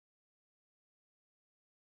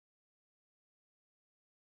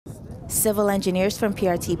Civil engineers from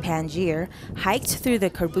PRT Panjshir hiked through the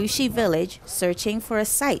Carbullido village searching for a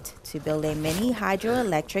site to build a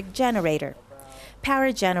mini-hydroelectric generator.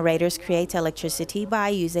 Power generators create electricity by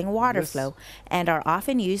using water flow and are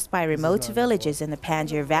often used by remote villages in the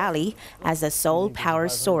Panjshir Valley as a sole power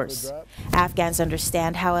source. Afghans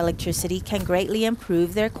understand how electricity can greatly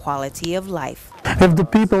improve their quality of life. If the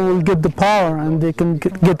people will get the power and they can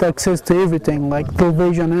get access to everything like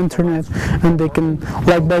television, internet, and they can,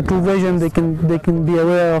 like by television, they can be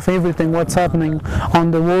aware of everything what's happening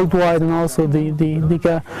on the worldwide and also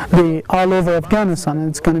the all over Afghanistan.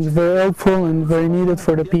 It's going to be very helpful and very needed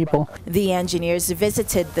for the people. The engineers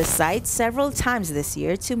visited the site several times this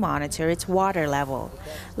year to monitor its water level.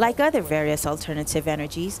 Like other various alternative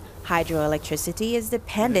energies, hydroelectricity is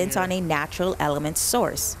dependent on a natural element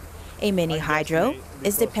source. A mini-hydro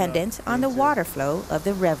is dependent on the water flow of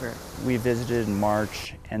the river. We visited in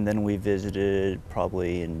March and then we visited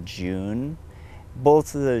probably in June.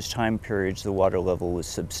 Both of those time periods the water level was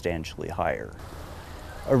substantially higher.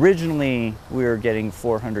 Originally we were getting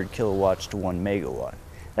 400 kilowatts to 1 megawatt.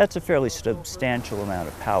 That's a fairly substantial amount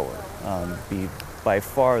of power, by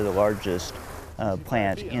far the largest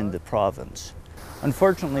plant in the province.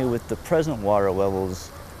 Unfortunately, with the present water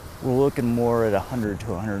levels, we're looking more at 100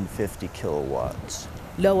 to 150 kilowatts.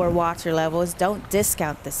 Lower water levels don't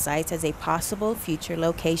discount the site as a possible future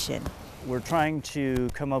location. We're trying to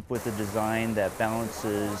come up with a design that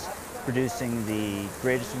balances producing the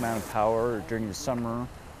greatest amount of power during the summer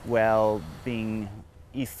while being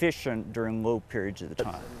efficient during low periods of the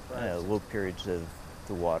time, low periods of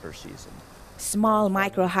the water season. Small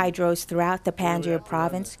micro-hydros throughout the Panjshir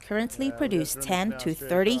province currently produce 10 to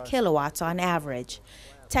 30 kilowatts on average.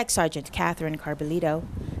 Tech Sergeant Catherine Carbullido,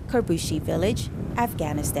 Carbullido Village,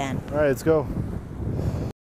 Afghanistan. All right, let's go.